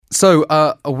So,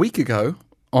 a week ago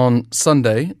on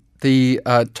Sunday, the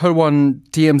Taiwan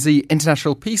DMZ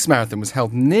International Peace Marathon was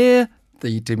held near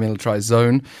the demilitarized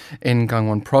zone in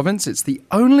Gangwon province. It's the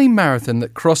only marathon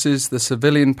that crosses the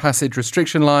civilian passage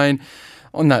restriction line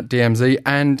on that DMZ,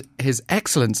 and His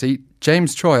Excellency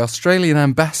James Choi, Australian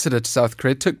ambassador to South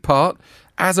Korea, took part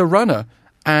as a runner,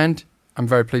 and I'm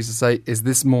very pleased to say is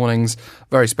this morning's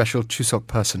very special Chuseok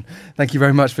person. Thank you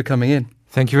very much for coming in.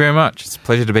 Thank you very much. It's a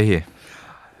pleasure to be here.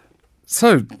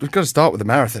 So, we've got to start with the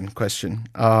marathon question.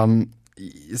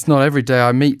 It's not every day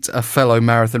I meet a fellow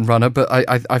marathon runner, but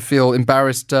I feel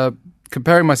embarrassed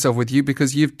comparing myself with you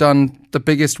because you've done the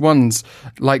biggest ones,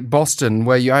 like Boston,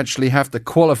 where you actually have to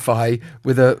qualify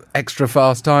with an extra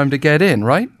fast time to get in,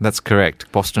 right? That's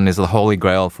correct. Boston is the holy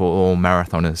grail for all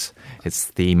marathoners.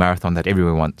 It's the marathon that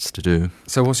everyone wants to do.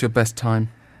 So what's your best time?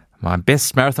 My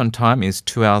best marathon time is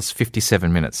 2 hours,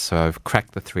 57 minutes, so I've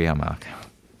cracked the 3-hour mark.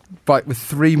 Right, with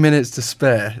 3 minutes to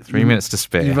spare. 3 minutes to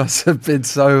spare. You must have been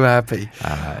so happy.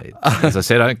 As I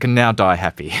said, I can now die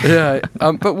happy. Yeah,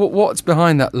 but what's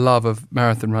behind that love of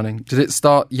marathon running? Did it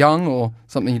start young or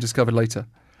something you discovered later?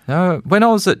 No, when I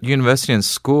was at university and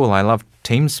school, I loved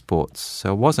team sports, so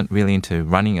I wasn't really into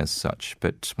running as such.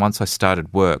 But once I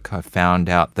started work, I found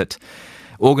out that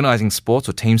organising sports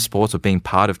or team sports or being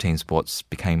part of team sports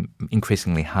became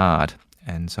increasingly hard.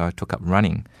 And so I took up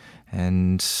running.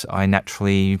 And I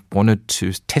naturally wanted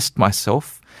to test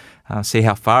myself, see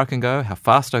how far I can go, how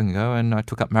fast I can go, and I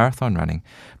took up marathon running.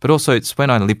 But also it's when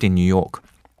I lived in New York,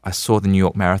 I saw the New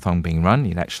York Marathon being run.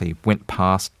 It actually went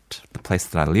past the place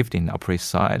that I lived in, Upper East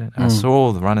Side, and I saw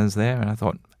all the runners there, and I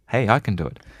thought, hey, I can do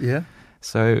it. Yeah.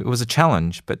 So it was a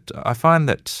challenge, but I find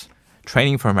that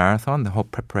training for a marathon, the whole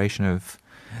preparation of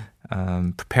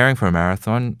preparing for a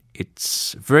marathon,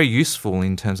 it's very useful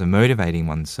in terms of motivating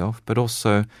oneself, but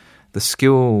also the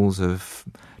skills of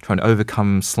trying to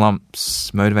overcome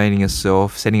slumps, motivating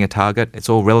yourself, setting a target, it's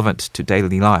all relevant to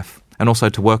daily life and also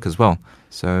to work as well.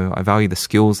 So I value the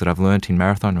skills that I've learnt in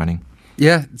marathon running.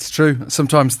 Yeah, it's true.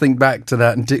 Sometimes think back to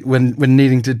that and when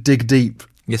needing to dig deep.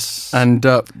 Yes. And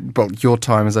your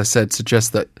time, as I said, suggests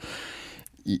that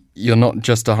you're not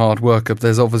just a hard worker.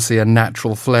 There's obviously a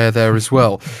natural flair there as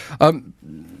well.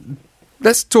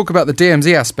 Let's talk about the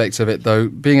DMZ aspects of it, though.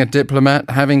 Being a diplomat,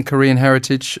 having Korean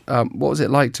heritage, what was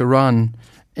it like to run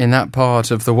in that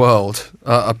part of the world,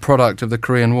 a product of the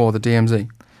Korean War, the DMZ?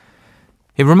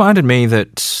 It reminded me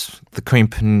that the Korean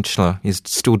Peninsula is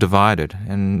still divided,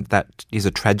 and that is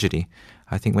a tragedy.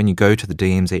 I think when you go to the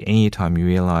DMZ any time, you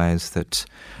realise that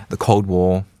the Cold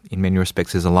War, in many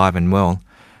respects, is alive and well.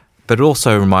 But it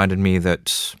also reminded me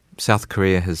that South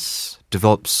Korea has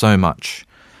developed so much,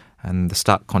 and the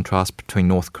stark contrast between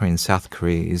North Korea and South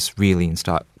Korea is really in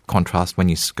stark contrast when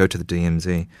you go to the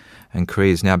DMZ. And Korea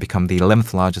has now become the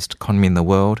 11th largest economy in the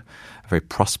world, a very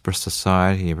prosperous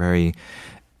society, a very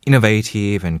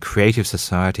innovative and creative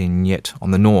society. And yet on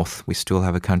the north, we still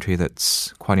have a country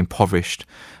that's quite impoverished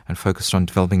and focused on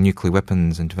developing nuclear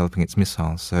weapons and developing its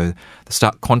missiles. So the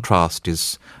stark contrast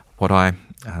is what I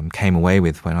came away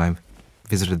with when I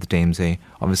visited the DMZ,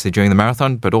 obviously during the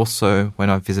marathon, but also when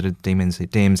I've visited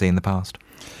DMZ in the past.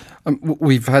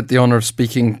 We've had the honour of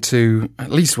speaking to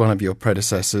at least one of your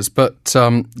predecessors, but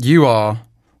you are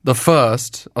the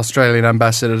first Australian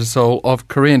ambassador to Seoul of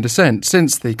Korean descent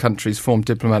since the countries formed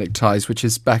diplomatic ties, which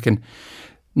is back in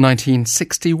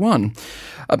 1961.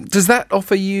 Does that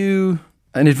offer you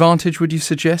an advantage, would you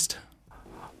suggest?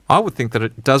 I would think that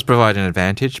it does provide an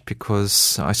advantage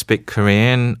because I speak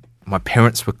Korean. My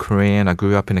parents were Korean. I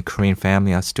grew up in a Korean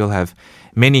family. I still have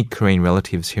many Korean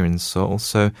relatives here in Seoul.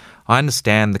 So I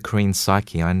understand the Korean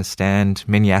psyche. I understand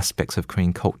many aspects of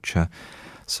Korean culture.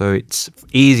 So it's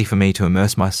easy for me to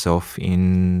immerse myself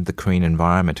in the Korean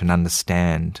environment and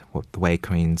understand the way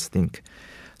Koreans think.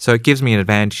 So it gives me an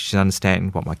advantage in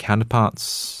understanding what my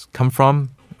counterparts come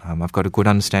from. I've got a good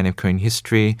understanding of Korean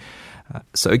history.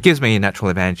 So it gives me a natural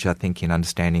advantage, I think, in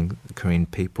understanding the Korean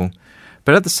people.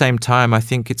 But at the same time, I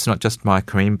think it's not just my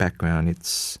Korean background.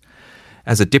 It's,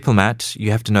 as a diplomat,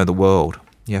 you have to know the world.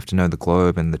 You have to know the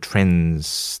globe and the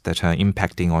trends that are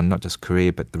impacting on not just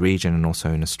Korea, but the region and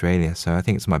also in Australia. So I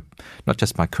think it's not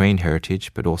just my Korean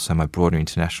heritage, but also my broader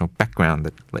international background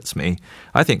that lets me,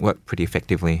 I think, work pretty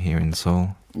effectively here in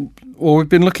Seoul. Well, we've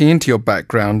been looking into your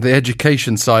background, the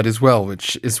education side as well,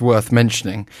 which is worth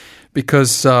mentioning.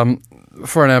 Because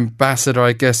for an ambassador,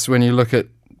 I guess, when you look at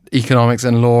economics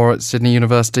and law at Sydney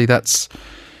University, that's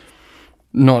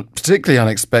not particularly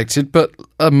unexpected, but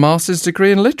a master's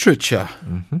degree in literature.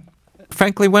 Mm-hmm.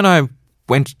 Frankly, when I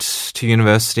went to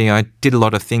university, I did a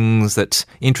lot of things that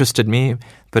interested me,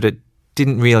 but it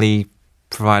didn't really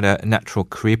provide a natural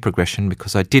career progression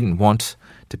because I didn't want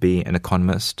to be an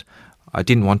economist. I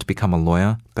didn't want to become a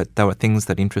lawyer, but there were things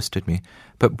that interested me.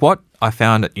 But what I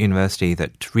found at university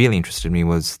that really interested me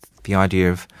was the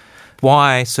idea of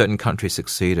why certain countries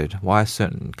succeeded, why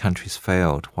certain countries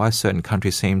failed, why certain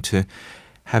countries seemed to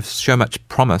have so much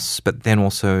promise, but then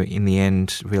also in the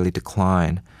end really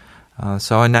decline.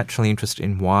 So I'm naturally interested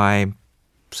in why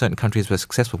certain countries were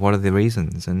successful. What are the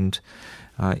reasons? And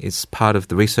it's part of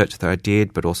the research that I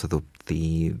did, but also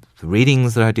the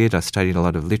readings that I did. I studied a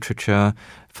lot of literature,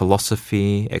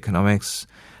 philosophy, economics.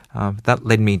 That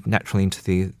led me naturally into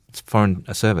the Foreign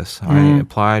Service. I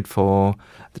applied for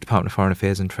the Department of Foreign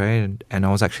Affairs and Trade, and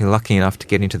I was actually lucky enough to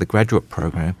get into the graduate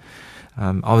program.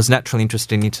 I was naturally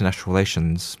interested in international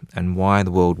relations and why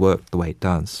the world worked the way it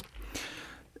does.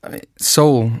 I mean,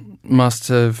 Seoul must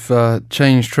have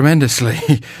changed tremendously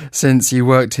since you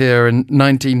worked here in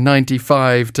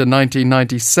 1995 to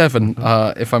 1997,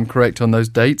 if I'm correct on those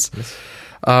dates. Yes.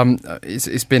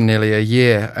 It's been nearly a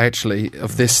year, actually,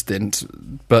 of this stint,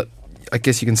 but I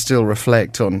guess you can still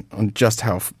reflect on just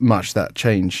how much that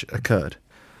change occurred.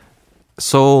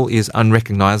 Seoul is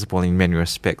unrecognizable in many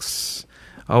respects.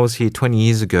 I was here 20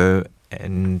 years ago,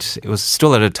 and it was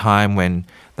still at a time when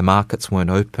the markets weren't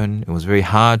open. It was very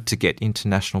hard to get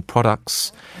international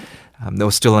products. There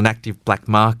was still an active black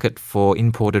market for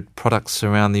imported products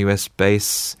around the US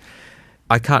base.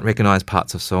 I can't recognize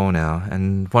parts of Seoul now.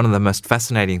 And one of the most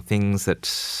fascinating things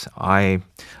that I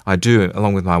do,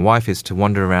 along with my wife, is to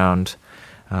wander around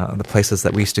the places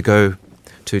that we used to go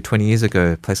to 20 years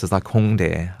ago, places like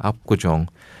Hongdae, Apgujeong,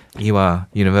 Ewha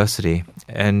University.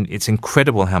 And it's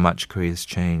incredible how much Korea has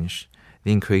changed.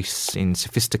 The increase in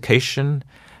sophistication,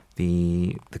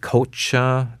 the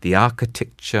culture, the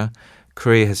architecture.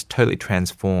 Korea has totally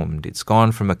transformed. It's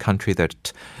gone from a country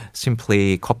that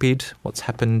simply copied what's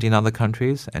happened in other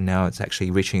countries, and now it's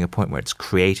actually reaching a point where it's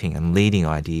creating and leading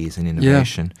ideas and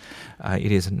innovation. Yeah.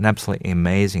 It is an absolutely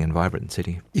amazing and vibrant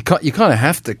city. You kind of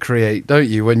have to create, don't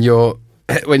you, when you're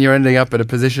ending up in a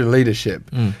position of leadership.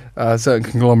 Certain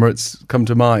conglomerates come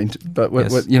to mind, but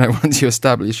Yes. once you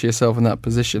establish yourself in that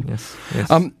position. Yes.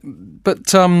 Yes.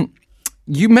 But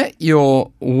you met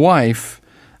your wife,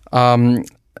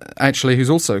 actually, who's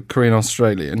also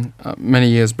Korean-Australian, many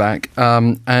years back,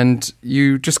 and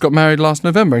you just got married last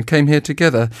November and came here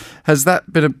together. Has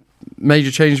that been a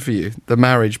major change for you, the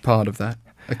marriage part of that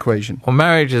equation? Well,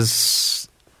 marriage is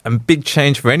a big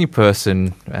change for any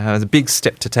person. It's a big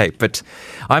step to take. But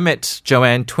I met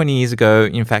Joanne 20 years ago,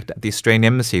 in fact, at the Australian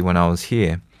Embassy when I was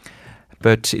here.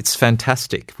 But it's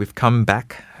fantastic. We've come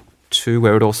back to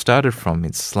where it all started from.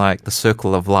 It's like the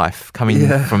circle of life coming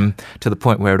from to the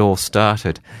point where it all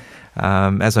started.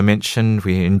 As I mentioned,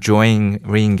 we're enjoying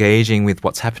re-engaging with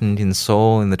what's happened in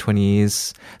Seoul in the 20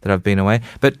 years that I've been away.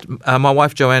 But my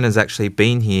wife Joanne has actually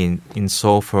been here in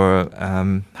Seoul for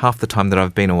half the time that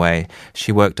I've been away.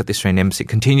 She worked at the Australian Embassy,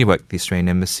 continued to work at the Australian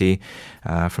Embassy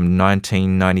from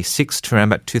 1996 to around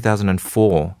about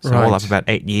 2004. So all up about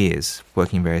 8 years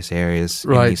working in various areas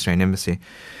in the Australian Embassy.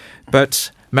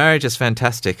 But marriage is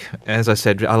fantastic. As I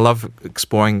said, I love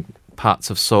exploring parts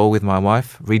of Seoul with my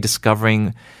wife,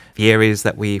 rediscovering the areas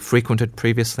that we frequented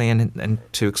previously and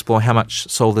to explore how much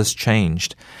Seoul has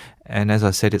changed. And as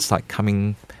I said, it's like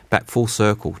coming back full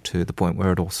circle to the point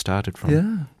where it all started from.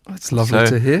 Yeah, that's lovely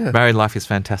to hear. Married life is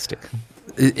fantastic.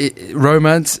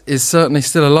 Romance is certainly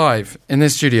still alive in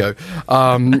this studio.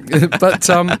 But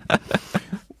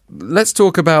let's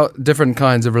talk about different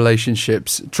kinds of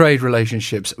relationships, trade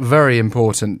relationships, very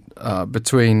important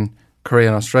between Korea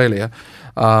and Australia.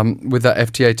 With that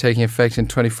FTA taking effect in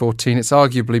 2014, it's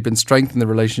arguably been strengthened the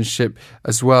relationship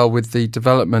as well with the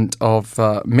development of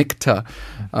MICTA,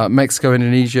 Mexico,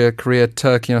 Indonesia, Korea,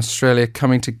 Turkey and Australia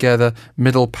coming together,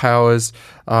 middle powers,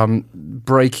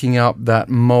 breaking up that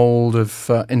mold of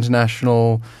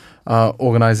international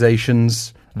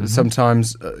organizations.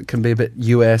 Sometimes can be a bit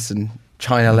US and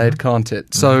China-led, can't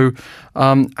it? So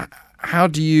how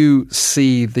do you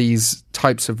see these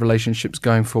types of relationships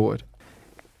going forward?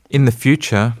 In the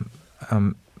future,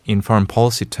 in foreign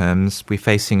policy terms, we're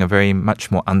facing a very much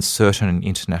more uncertain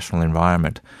international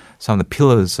environment. Some of the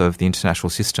pillars of the international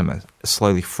system are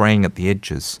slowly fraying at the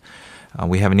edges.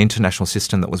 We have an international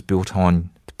system that was built on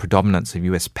the predominance of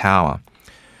US power,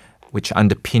 which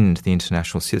underpinned the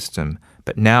international system.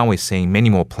 But now we're seeing many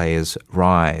more players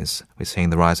rise. We're seeing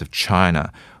the rise of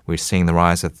China. We're seeing the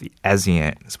rise of the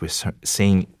ASEANs. We're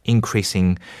seeing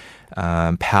increasing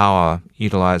power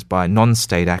utilized by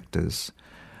non-state actors.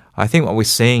 I think what we're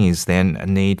seeing is then a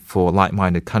need for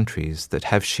like-minded countries that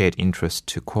have shared interests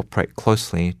to cooperate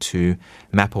closely to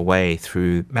map a way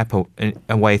through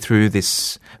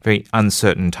this very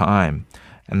uncertain time.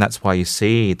 And that's why you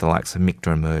see the likes of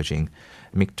MICTA emerging.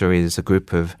 MICTA is a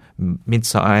group of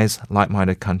mid-sized,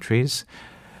 like-minded countries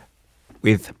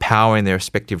with power in their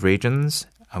respective regions,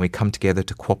 and we come together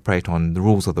to cooperate on the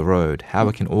rules of the road, how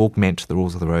we can augment the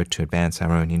rules of the road to advance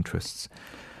our own interests.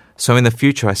 So in the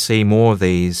future, I see more of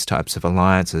these types of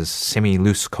alliances,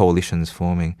 semi-loose coalitions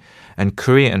forming. And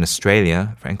Korea and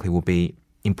Australia, frankly, will be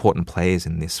important players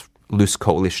in this loose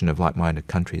coalition of like-minded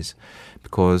countries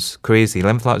because Korea is the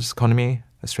 11th largest economy,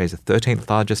 Australia is the 13th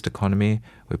largest economy.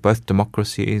 We're both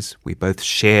democracies. We both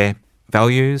share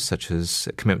values such as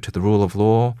commitment to the rule of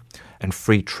law and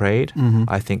free trade. Mm-hmm.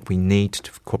 I think we need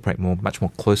to cooperate much more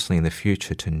closely in the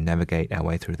future to navigate our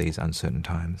way through these uncertain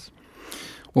times.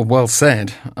 Well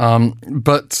said.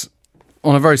 But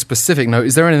on a very specific note,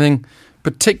 is there anything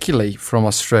particularly from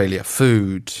Australia,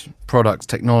 food, products,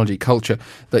 technology, culture,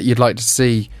 that you'd like to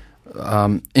see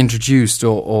introduced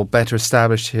or better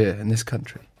established here in this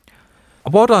country?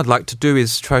 What I'd like to do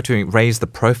is try to raise the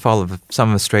profile of some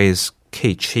of Australia's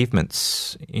key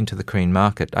achievements into the Korean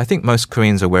market. I think most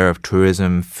Koreans are aware of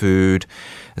tourism, food,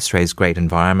 Australia's great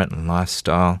environment and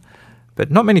lifestyle, but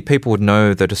not many people would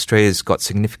know that Australia's got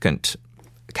significant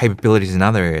capabilities in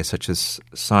other areas such as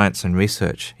science and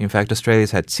research. In fact,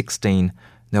 Australia's had 16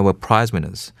 Nobel Prize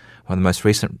winners. One of the most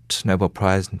recent Nobel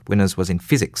Prize winners was in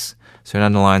physics. So it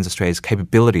underlines Australia's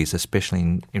capabilities,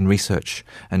 especially in research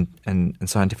and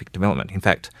scientific development. In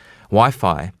fact,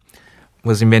 Wi-Fi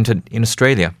was invented in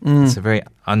Australia. It's a very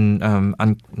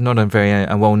not a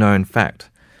very well-known fact.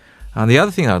 The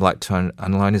other thing I'd like to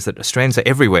underline is that Australians are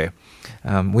everywhere.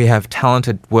 We have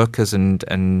talented workers and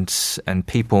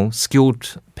people,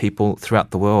 skilled people throughout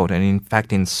the world. And in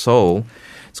fact, in Seoul,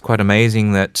 it's quite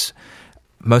amazing that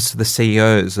most of the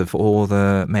CEOs of all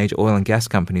the major oil and gas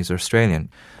companies are Australian.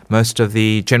 Most of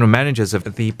the general managers of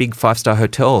the big five-star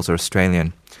hotels are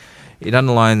Australian. It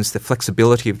underlines the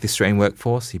flexibility of the Australian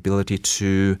workforce, the ability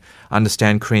to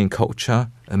understand Korean culture,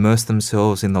 immerse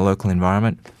themselves in the local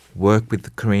environment, work with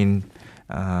the Korean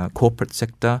corporate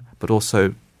sector, but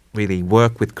also really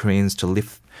work with Koreans to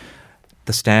lift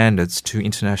the standards to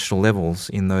international levels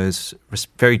in those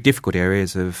very difficult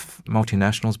areas of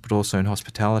multinationals, but also in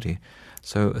hospitality.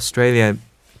 So Australia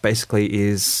basically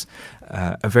is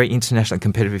a very internationally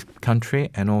competitive country,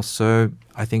 and also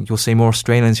I think you'll see more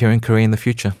Australians here in Korea in the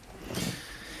future.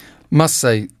 Must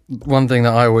say, one thing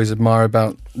that I always admire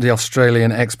about the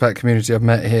Australian expat community I've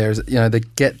met here is, they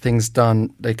get things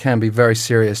done. They can be very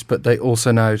serious, but they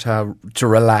also know how to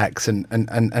relax and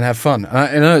have fun. And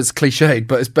I know it's cliched,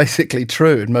 but it's basically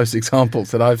true in most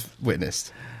examples that I've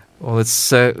witnessed. Well,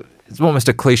 it's almost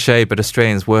a cliche, but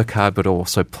Australians work hard, but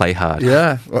also play hard.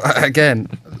 Yeah. Well, again,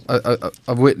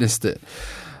 I've witnessed it.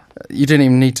 You didn't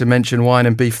even need to mention wine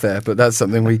and beef there, but that's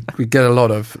something we get a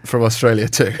lot of from Australia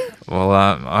too. Well,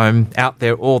 I'm out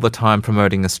there all the time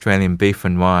promoting Australian beef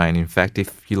and wine. In fact,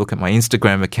 if you look at my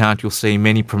Instagram account, you'll see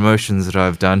many promotions that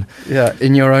I've done. Yeah,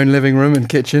 in your own living room and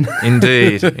kitchen.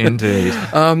 Indeed, indeed.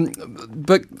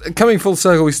 But coming full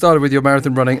circle, we started with your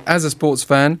marathon running as a sports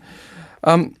fan.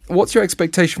 What's your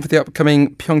expectation for the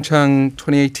upcoming Pyeongchang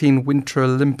 2018 Winter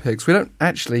Olympics? We don't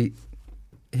actually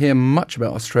hear much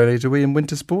about Australia, do we, in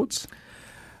winter sports?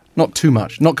 Not too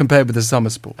much, not compared with the summer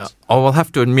sports. I'll have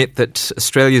to admit that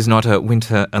Australia is not a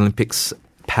Winter Olympics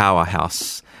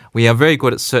powerhouse. We are very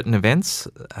good at certain events,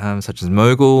 such as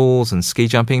moguls and ski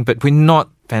jumping, but we're not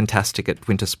fantastic at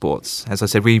winter sports. As I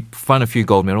said, we won a few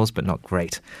gold medals, but not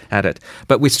great at it.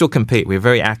 But we still compete. We're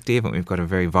very active, and we've got a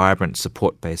very vibrant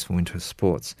support base for winter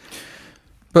sports.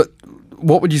 But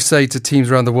what would you say to teams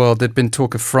around the world? There'd been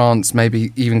talk of France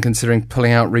maybe even considering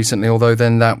pulling out recently, although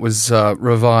then that was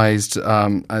revised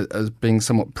as being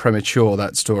somewhat premature,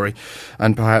 that story,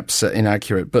 and perhaps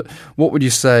inaccurate. But what would you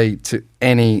say to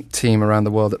any team around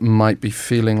the world that might be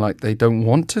feeling like they don't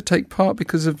want to take part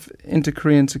because of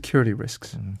inter-Korean security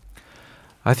risks?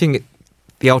 I think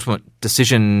the ultimate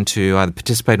decision to either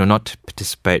participate or not to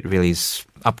participate really is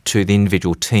up to the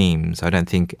individual teams. I don't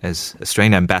think as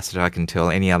Australian ambassador I can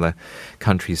tell any other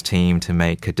country's team to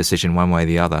make a decision one way or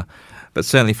the other. But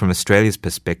certainly from Australia's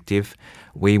perspective,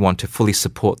 we want to fully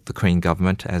support the Korean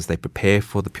government as they prepare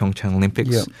for the Pyeongchang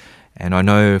Olympics. Yep. And I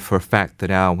know for a fact that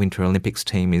our Winter Olympics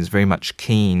team is very much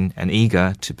keen and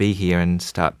eager to be here and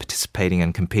start participating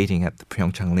and competing at the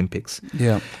Pyeongchang Olympics.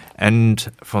 Yeah. And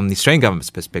from the Australian government's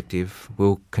perspective,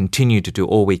 we'll continue to do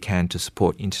all we can to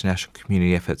support international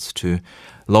community efforts to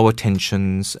lower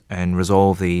tensions and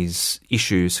resolve these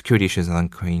issues, security issues on the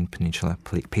Korean Peninsula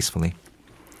peacefully.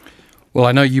 Well,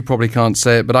 I know you probably can't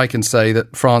say it, but I can say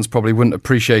that France probably wouldn't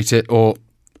appreciate it, or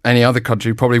any other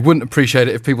country probably wouldn't appreciate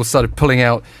it if people started pulling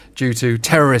out due to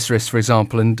terrorist risks, for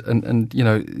example. And you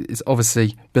know, it's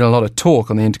obviously been a lot of talk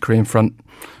on the inter-Korean front,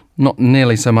 not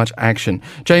nearly so much action.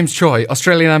 James Choi,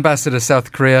 Australian Ambassador to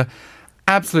South Korea,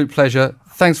 absolute pleasure.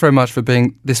 Thanks very much for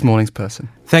being this morning's person.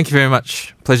 Thank you very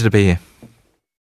much. Pleasure to be here.